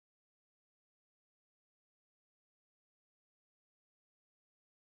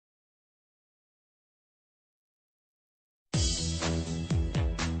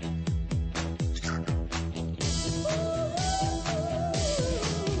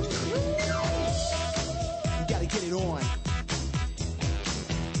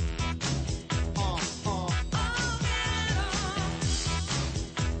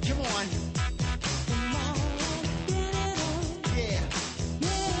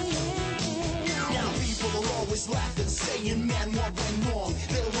saying, man, what went wrong?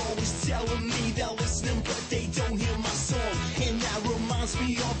 They're always telling me they're listening, but they don't hear my song. And that reminds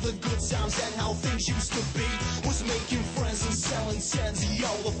me of the good times and how things used to be. Was making friends and selling tens, yo,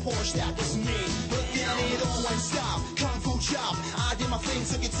 the Porsche, that was me. But then it all went stop, kung fu chop. I did my thing,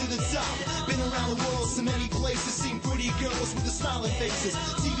 took it to the top. Been around the world, so many places, seen pretty girls with the smiling faces.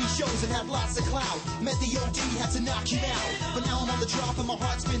 TV shows that had lots of clout. Met the OD, had to knock him out. But now I'm on the drop and my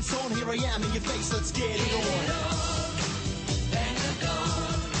heart's been torn. Here I am in your face, let's get it on. Bang a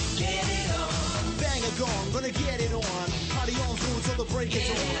gong, get it on. Bang a gong, gonna get it on. Party on through till the break is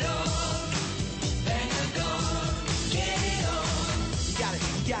on. Bang a gong, get it on. You got it,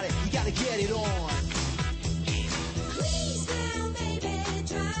 you got it, you gotta get it on. Please now, baby,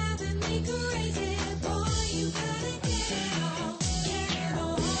 driving me crazy. Boy, you gotta get it on, get it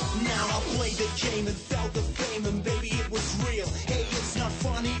on. Now I played the game and felt the fame, and baby it was real. Hey, it's not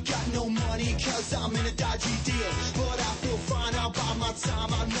funny, got no money, cause I'm in a dodgy deal. But I feel fine, I'll buy my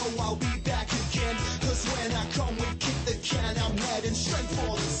time, I know I'll be back again. Cause when I come, we kick the can, I'm heading straight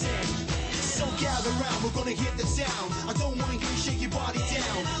for the sin. So gather round, we're gonna hit the town. I don't wanna hear you shake your body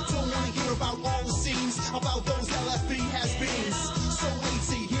down. Don't wanna hear about all the scenes, about those LFB has-beens. So wait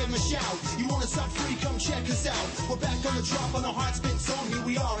till you hear me shout. You wanna stop free, come check us out. We're back on the drop and our heart's been torn. Here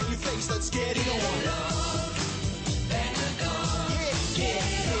we are in your face, let's get it on. Bang a gong, Yeah, get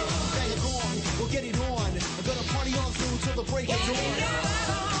it on. bang a gong, we'll get it on. I'm gonna party on through till the break of dawn.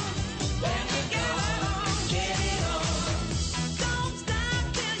 Bang a gong, get it on. Don't stop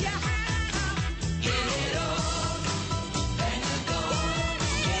till you have Get it on. Bang a gong,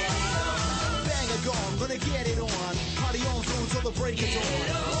 get it on. Bang a gong, gonna get it on. Party on through till the break of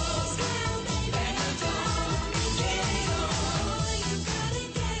dawn. Bang a gong, get it on.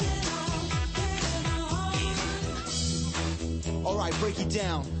 Alright, break it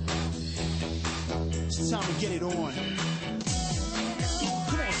down. It's time to get it on. Come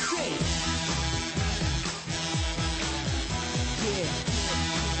on, sing. Yeah.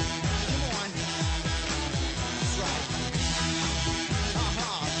 Come on. That's right.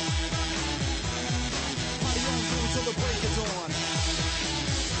 Party on through till the break is on.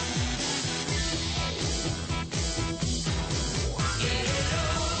 Get it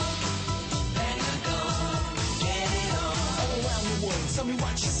on. Bang a gong, get it on. All around the world, tell me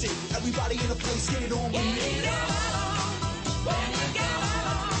what you see. Everybody in the place, get it on with me. Get it on. Bang a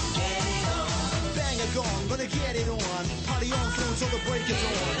gong, get it on. Bang a gong, gonna get it on. Party on through till the break is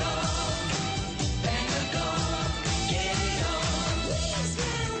on. Bang a gong, get it on. Please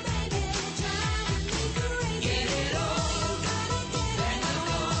now, baby, driving me crazy. Get it on. Bang a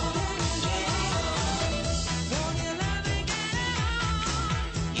gong, get it on. Won't you love me, get it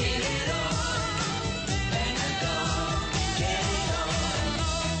on? Get it on. Bang a gong, get it on.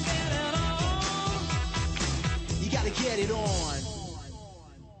 You gotta get it on.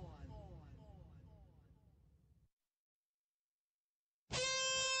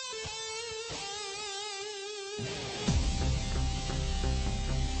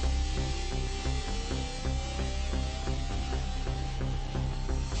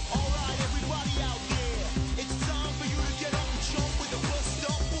 Alright, everybody out there, it's time for you to get up and jump with the bust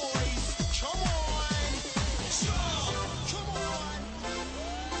up boys. Come on, jump, come on.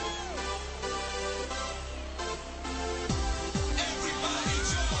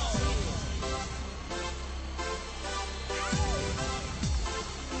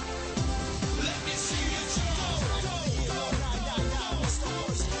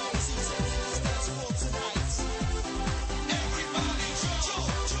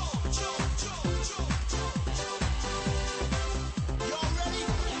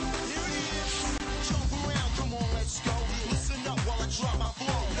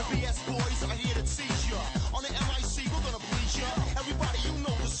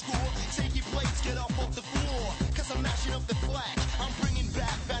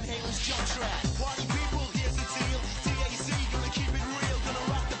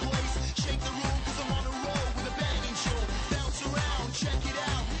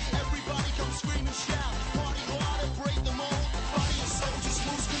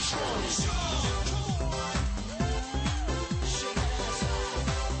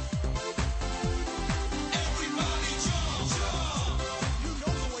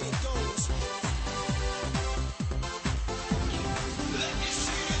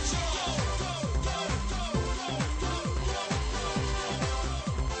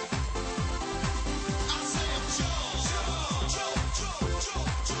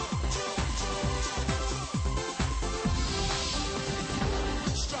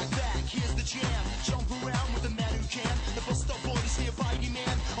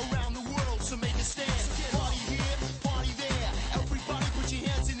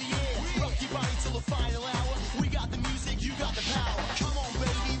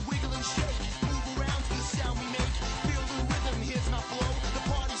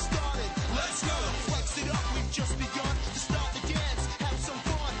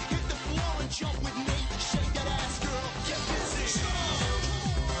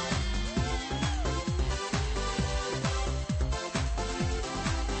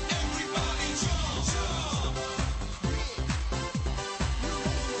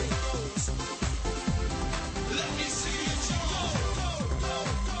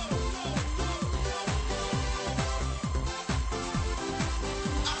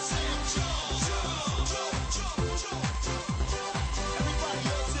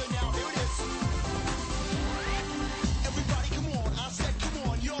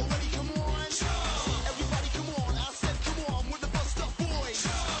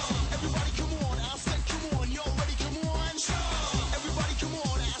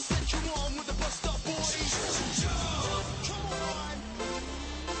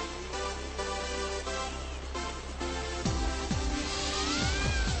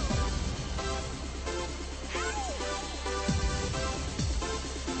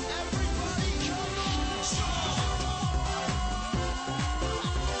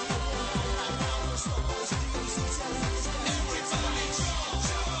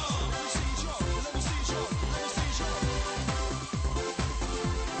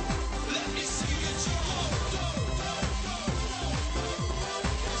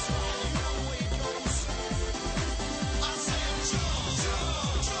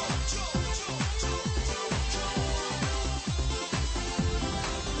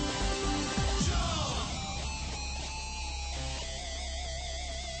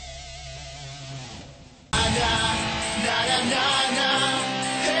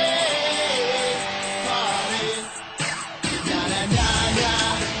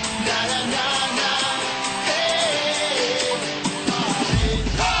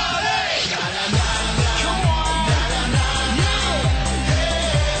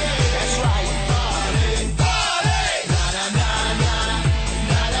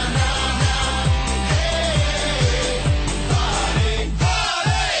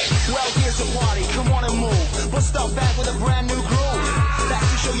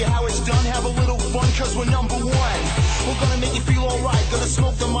 you how it's done. Have a little fun, cause we're number one. We're gonna make you feel alright. Gonna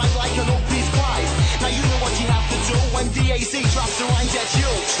smoke the mic like an old piece pipe. Now you know what you have to do when DAZ drops the rhymes at you.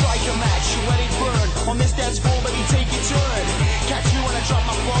 Strike a match, let it burn. On this dance floor, baby, take your turn. Catch me when I drop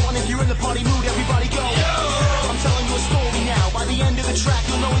my flow, and if you're in the party mood, everybody go. I'm telling you a story now. By the end of the track,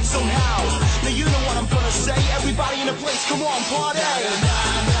 you'll know it somehow. Now you know what I'm gonna say. Everybody in the place, come on, party.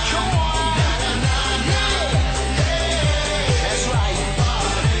 Come on.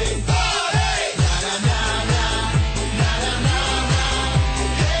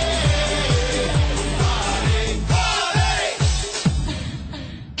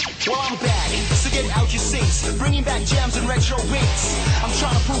 Bringing back jams and retro beats. I'm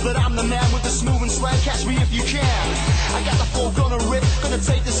trying to prove that I'm the man with the smooth and slang. Catch me if you can. I got the flow, gonna rip. Gonna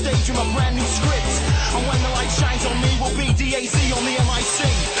take the stage with my brand new script. And when the light shines on me, we'll be DAZ on the MIC.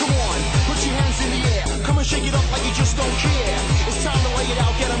 Come on, put your hands in the air. Come and shake it up like you just don't care. It's time to lay it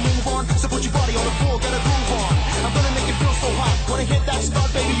out, get a move on. So put your body on the floor, get a groove on. I'm gonna make it feel so hot. When I hit that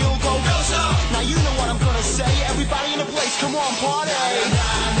start, baby, you'll go. Now you know what I'm gonna say. Everybody in the place, come on, party.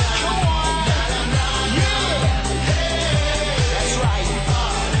 Come on.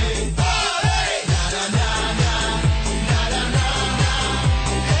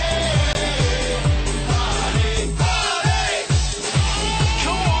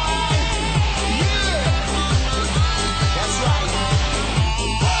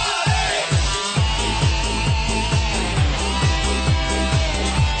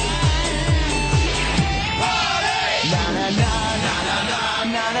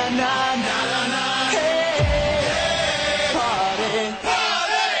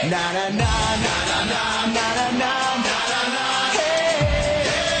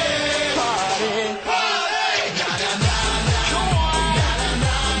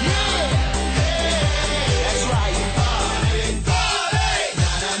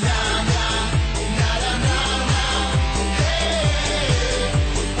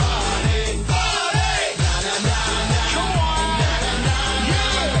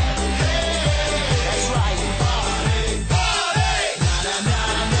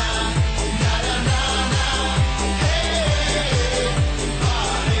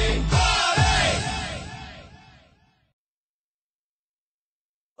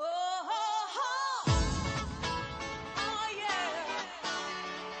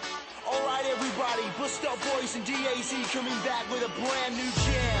 Bust Up Boys and DAZ coming back with a brand new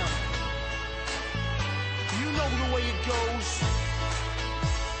jam. You know the way it goes.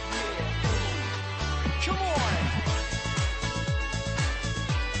 Yeah. Come on.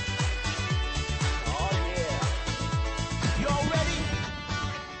 Oh yeah. Y'all ready?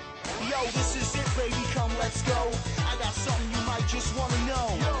 Yo, this is it, baby. Come, let's go. I got something you might just wanna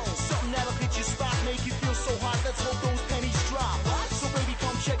know. Something that'll hit your spot, make you feel so hot. Let's hope those pennies drop. So baby,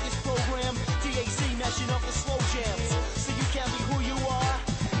 come check this program. DAZ mashing up the slow jams, so you can be who you are.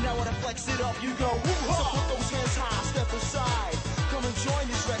 Now when I flex it up, you go woo-ha. So put those hands high, step aside. Come and join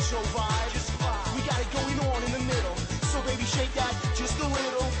this retro vibe. We got it going on in the middle, so baby shake that just a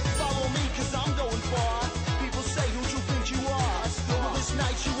little. Follow me, cause I'm going far. People say, who you think you are? Well, this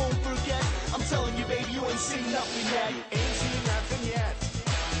night you won't forget. I'm telling you, baby, you ain't seen nothing yet. You ain't seen nothing yet.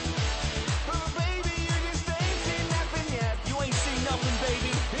 But baby, you just ain't seen nothing yet. You ain't seen nothing,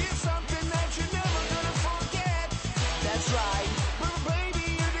 baby. It's something that you're never gonna forget. That's right. But baby,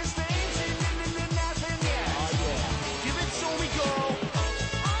 you just ain't seen nothing yet. Oh yeah. Give it to me, girl.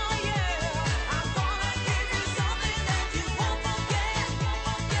 Oh yeah. I'm gonna give you something that you won't forget.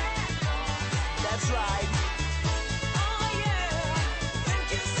 That's right. Oh yeah. Think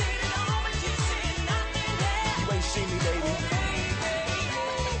you've seen it all, but you've seen nothing yet. You ain't seen me, baby.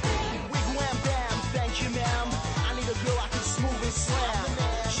 Wigwam bam, thank you, ma'am. I need a girl I can smooth and slam.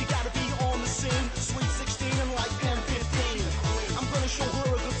 She gotta be on the scene, sweet 16 and like 10, 15. I'm gonna show her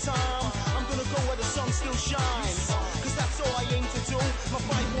a good time. I'm gonna go where the sun still shines, cause that's all I aim to do. My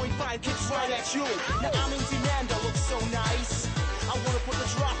 5.5 kicks right at you. Now I'm in demand, I look so nice. I wanna put the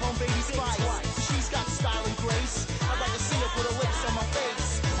drop on baby spice. She's got style and grace. I'd like to see her put her lips on my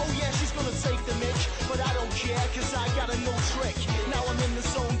face. Oh yeah, she's gonna take the mic, but I don't care, cause I got a new trick. Now I'm in the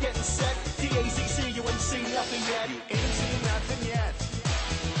zone getting set. DAZ, you ain't seen nothing yet. You ain't seen nothing yet.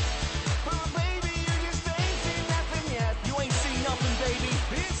 But baby, you just ain't seen nothing yet. You ain't seen nothing, baby.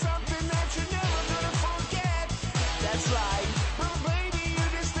 It's something that you're never gonna forget. That's right. But baby, you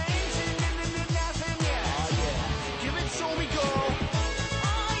just ain't seen nothing yet. Oh yeah. Give it to me, girl.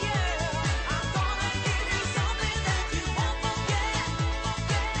 Oh yeah. I'm gonna give you something that you won't forget.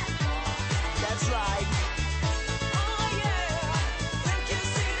 That's right. Oh yeah. Think you've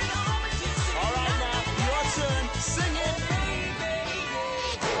seen it all, but you've seen all right, now your turn. Sing it. Baby.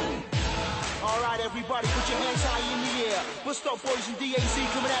 everybody put your hands high in the air. Bust up boys and DAC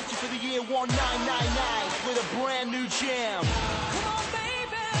coming at you for the year 1999 with a brand new jam. Come on,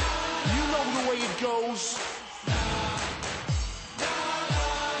 baby. You know the way it goes.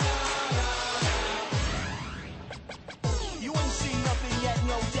 You ain't seen nothing yet,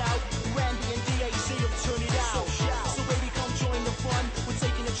 no doubt. Randy and DAC will turn it out. So baby, come join the fun. We're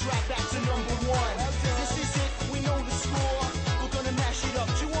taking the track back to #1. This is it, we know the score. We're gonna mash it up,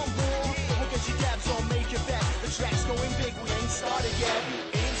 you want more? We'll get your dabs on, make your bet. The track's going big, we ain't started yet.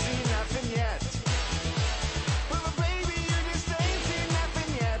 Ain't seen nothing yet. But baby, you just ain't seen nothing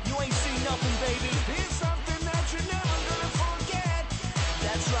yet. You ain't seen nothing, baby. It's something that you're never gonna forget.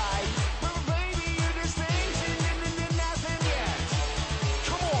 That's right. But baby, you just ain't seen nothing yet.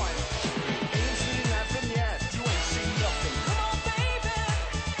 Come on. Ain't seen nothing yet. You ain't seen nothing. Come on, baby.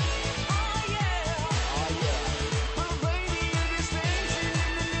 Oh, yeah. Oh yeah. But baby, you just ain't seen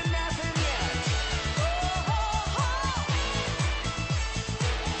nothing yet. Oh, oh, oh.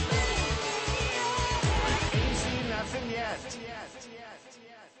 Ain't seen nothing yet.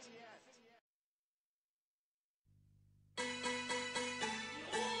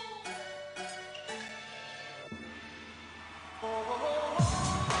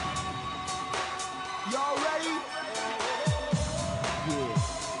 Y'all ready? Yeah.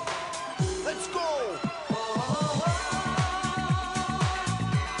 Let's go.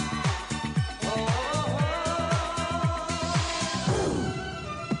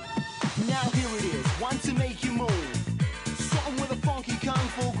 Now here it is, one to make you move. Something with a funky kung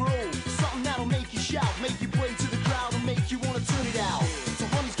fu groove. Something that'll make you shout, make you play to the crowd, and make you wanna turn it out. So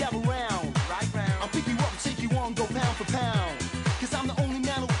honeys, gather round. Right round. I'll pick you up, take you on, go pound for pound. Cause I'm the only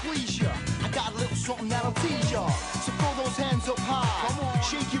man who'll please ya. I got a little something that'll tease ya. So throw those hands up high. Come on.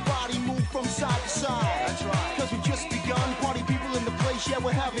 Shake your body, move from side to side. That's right. Cause we've just begun. Party people in the place, yeah,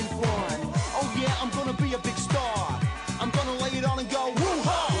 we're having fun. Oh yeah, I'm gonna be a big star. I'm gonna lay it on and go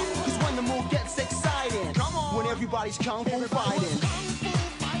woo-ha. Cause when the mood gets exciting, Come on. when everybody's kung fu fighting.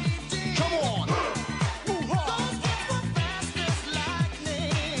 Come on. Woo-ha.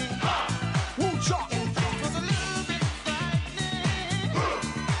 Woo-cha.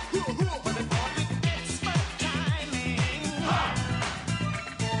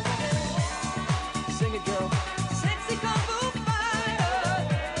 Sing it, girl. Sexy kung fu fighter.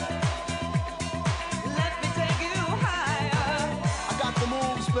 Let me take you higher. I got the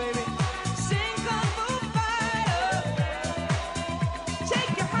moves, baby. Sing kung fu fighter.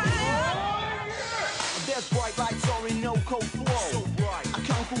 Take you higher. There's bright lights are in no cold flow. So bright. A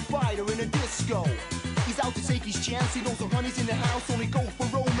kung fu fighter in a disco. He's out to take his chance. He knows the honeys in the house only go for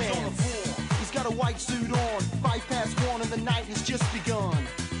romance. He's got a white suit on, 1:05 and the night has just begun.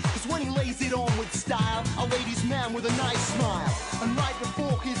 Cause when he lays it on with style, a ladies' man with a nice smile. And right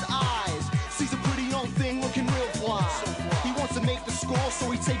before his eyes, sees a pretty young thing looking real fly. He wants to make the score,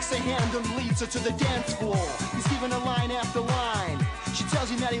 so he takes her hand and leads her to the dance floor. He's giving her line after line. She tells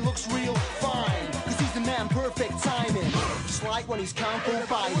him that he looks real fine. Cause he's the man, perfect timing. Just like when he's kung fu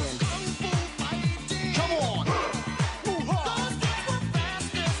fighting. Come on. Woo-ha.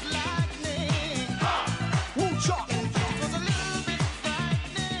 Woo-cha.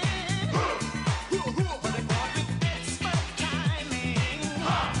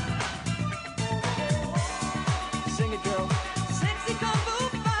 Sing it, girl. Sexy kung fu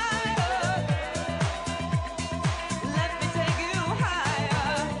fighter. Let me take you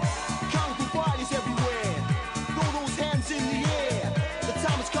higher. Kung fu fighters everywhere. Throw those hands in the air. The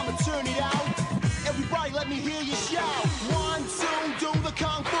time has come to turn it out. Everybody, let me hear you shout. 1, 2, do the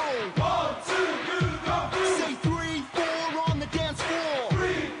kung fu. 1, 2, do the kung fu. Say 3, 4 on the dance floor.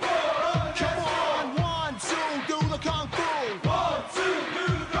 3, 4 on the dance floor. Come on, 1, 2, do the kung fu. 1, 2, do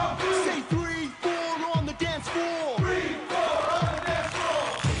the kung fu. Say 3, 4 on the dance floor. 3, 4 on the dance floor.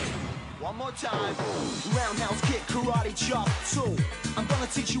 One more time. Roundhouse kick, karate chop, 2. I'm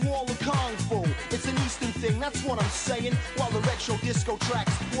gonna teach you all the kung fu. It's an Eastern thing, that's what I'm saying. While the retro disco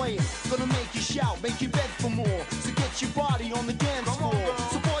track's playing, gonna make you shout, make you beg for more. So get your body on the dance floor.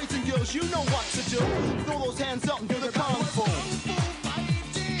 So boys and girls, you know what to do. Throw those hands up and do the kung fu.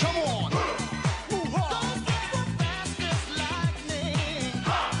 Come on. Woo-ha.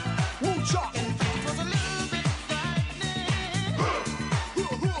 Woo-cha.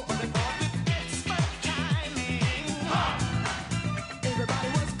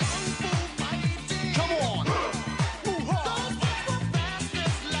 Come on. Woo-ha.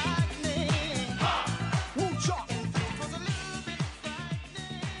 Woo-cha.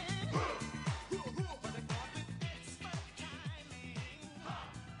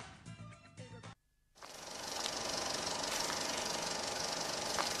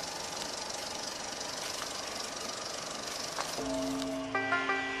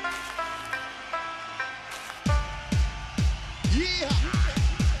 Yeah!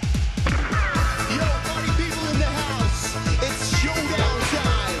 Yo, party people in the house, it's showdown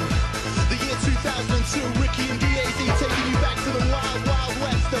time. The year 2002, Ricky and Daz taking you back to the wild, wild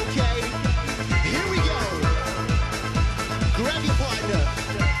west, okay? Here we go. Grab your partner.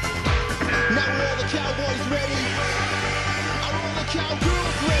 Now are all the cowboys ready? Are all the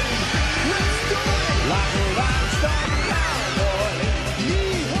cowgirls ready? Let's do it! Like a rhinestone cowboy,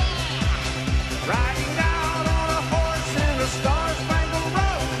 Yeehaw! riding out on a horse in a star-spangled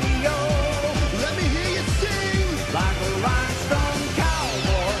rodeo. Let me hear you sing! Like a rhinestone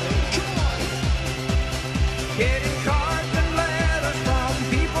cowboy, Come on! getting cards and letters from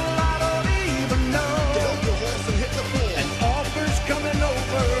people I don't even know, Get off your horse and hit the floor. and offers coming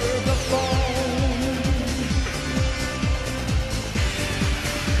over the phone.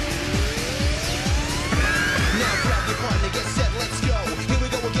 Now grab your partner, get set, let's go. Here we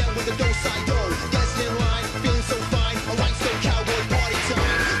go again with the do-side-do. Dancing in line, feeling so fine. A rhinestone cowboy party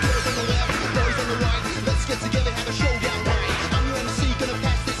time. Girls on the left, boys on the right. Let's get together, have a showdown night. I'm your MC, gonna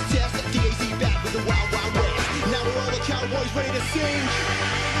pass this test. DAZ back with the wild, wild west. Now are all the cowboys ready to sing?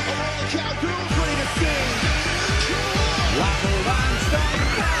 Are all the cowgirls ready to sing? Come on! Like a rhinestone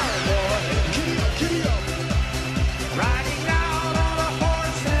cowboy, Giddy up, riding out on a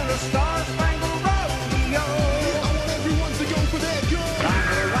horse in a star-spangled rodeo. I want everyone to go for their gun. Like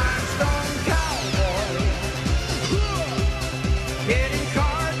a rhinestone cowboy, getting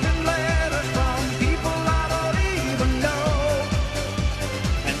cards and letters from people I don't even know,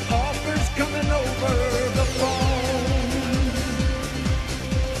 and offers coming over the phone.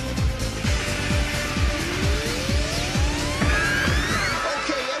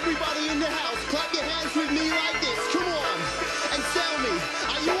 Okay, everybody in the house, clap your hands with me like this. Come on, and tell me,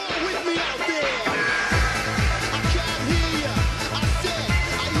 are you all with me out there? I can't hear ya. I said,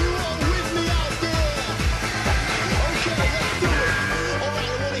 are you all with me out there? Okay, let's do it. All right,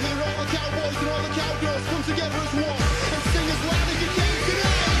 I want to hear all the cowboys and all the cowgirls come together as one and sing as loud as you can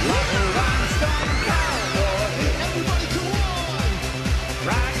tonight. Like a rhinestone cowboy, Everybody, come on.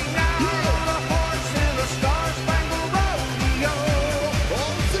 riding out on a horse in a star-spangled rodeo.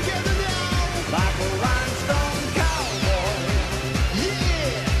 All together now. Like a rhinestone cowboy,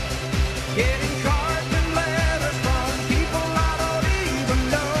 Yeah. getting cards and letters from people I don't even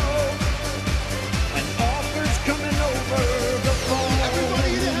know, and offers coming over the phone.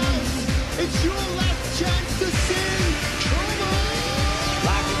 Everybody in the house, it's your last chance to sing. Come on.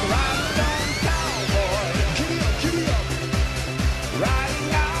 Like a rhinestone cowboy, Giddy up,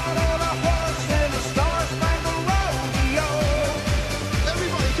 riding out on a horse in a star-spangled rodeo.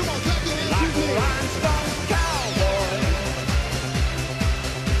 everybody, come on, clap your hands Like with a me. rhinestone cowboy,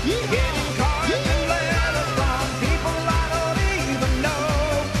 Yeehaw. getting cards and letters from people I don't even know,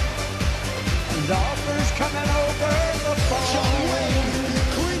 and offers coming over the John phone. Wayne,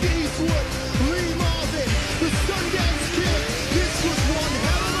 Clint Eastwood, Lee Marvin, the Sundance Kid. This was one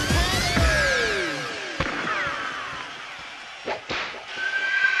hell of a party.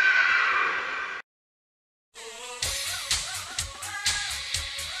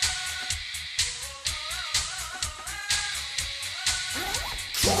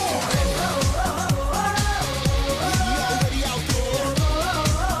 You already out there.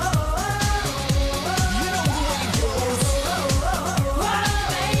 You know the way it goes.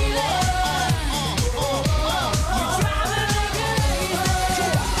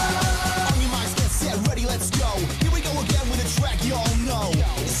 On your minds, get set, ready, let's go. Here we go again with a track you all know.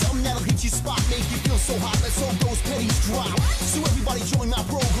 It's something that'll hit your spot, make you feel so hot. Let's hope those pennies drop. So everybody join my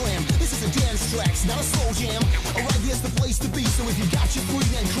program. This is a dance track, not a slow jam. Alright, here's the place to be. So if you got your free,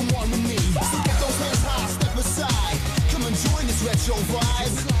 then come on with me. So get those hands high, step aside. Come and join this retro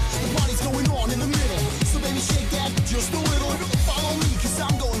vibe. The party's going on in the middle. So baby, shake that just a little. Follow me, cause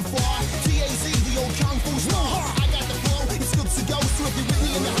I'm going far. DAZ, the old Kung Fu star. I got the flow, it's good to go. So if you're with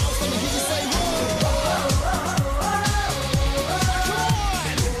me in the house, let me hear you say, whoa.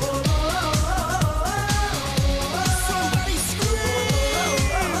 Somebody scream!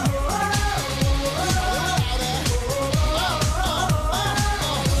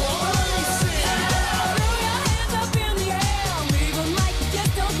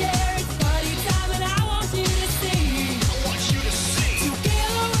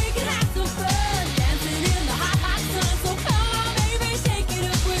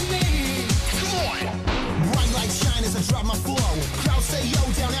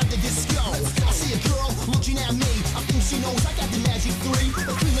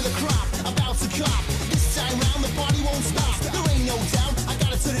 There ain't no doubt, I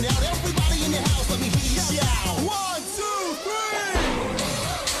gotta turn it out. Everybody in the house, let me hear you shout. 1, 2, 3.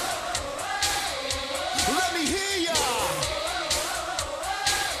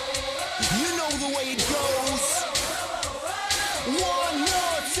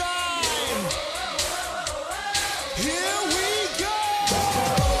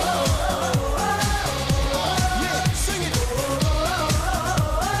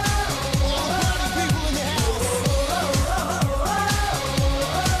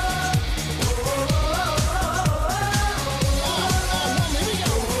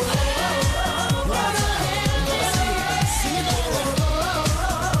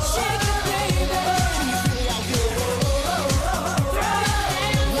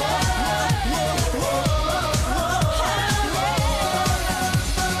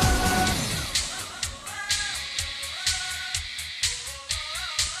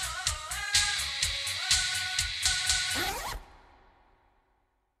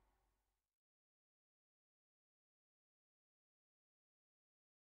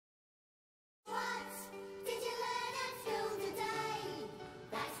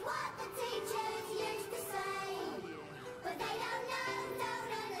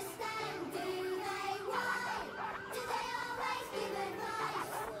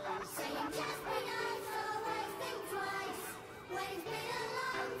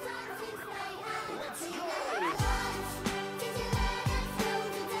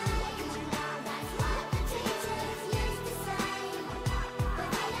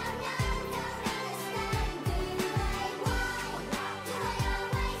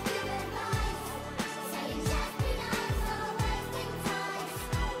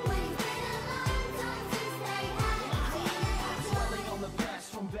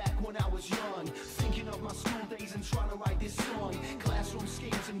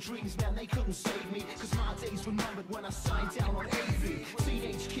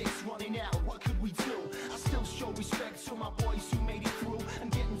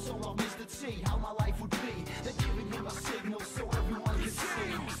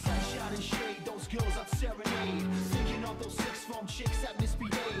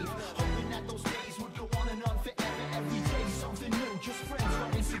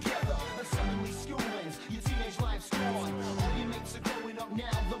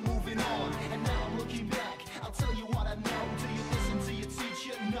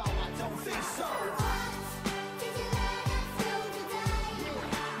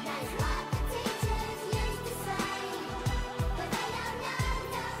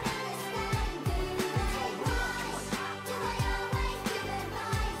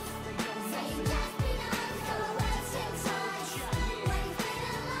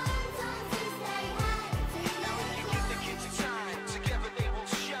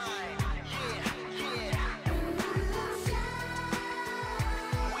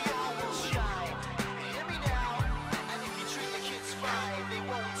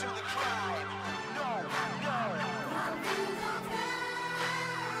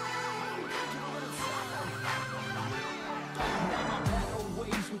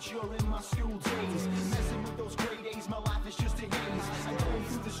 picture in my school days. Messing with those grade A's, my life is just a haze. I'm going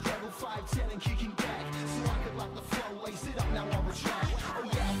through the struggle, 5'10" and kicking back. So I could let the flow, lace it up, now I'm a track. Oh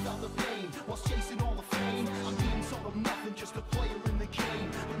yeah, I felt the pain, whilst chasing all the fame. I'm being told I'm nothing, just a player in the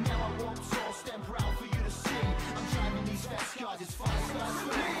game. But now I walk tall, stand proud for you to see. I'm driving these fast cars, it's 5 stars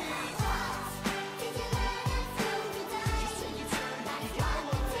for me.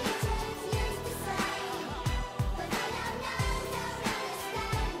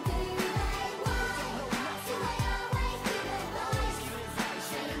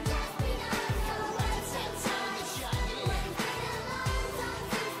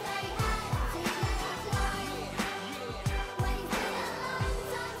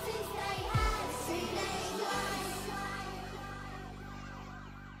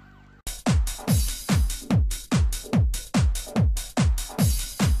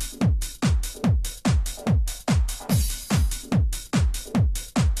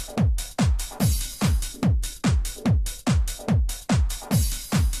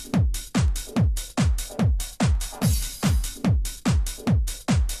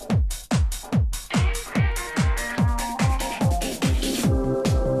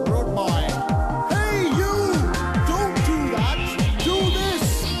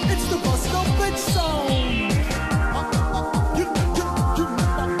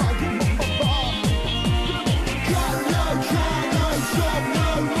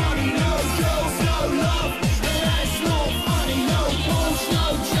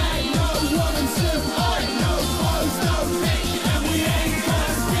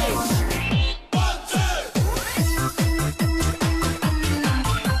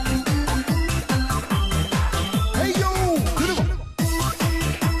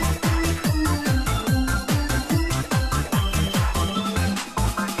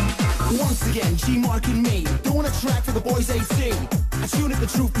 G-marking me, doing a track for the boys 18. I tune it, the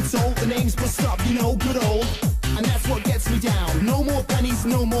truth be told, the name's bust up, you know, good old. And that's what gets me down. No more pennies,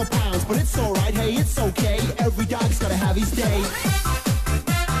 no more pounds, but it's alright, hey, it's okay. Every dog's gotta have his day.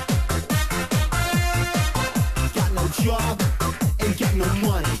 Got no job, ain't got no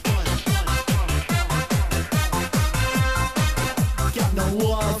money. Got no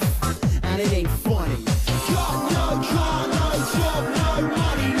love, and it ain't funny. Got no car, no job, no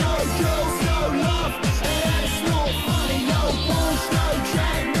money, no girls, no love, and it's not funny. No balls, no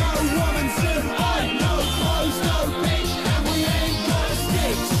drag, no woman to hide, no clothes, no bitch, and we ain't gonna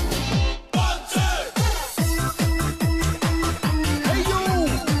stitch. 1, 2. Hey you.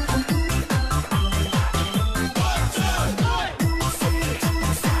 1, 2.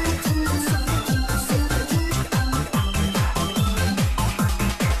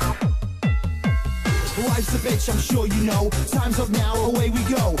 Life's a bitch, I'm sure you know. Time's up now, away we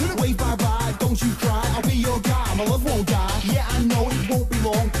go. Wave bye-bye, don't you cry, I'll be your guy, my love won't die. Yeah, I know it won't be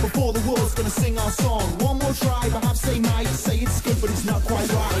long before the world's gonna sing our song. One more try, perhaps they might say it's good, but it's not quite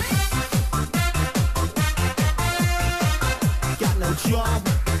right. Got no job,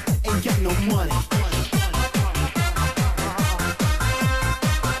 ain't got no money.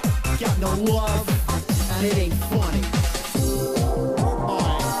 Got no love, and it ain't funny.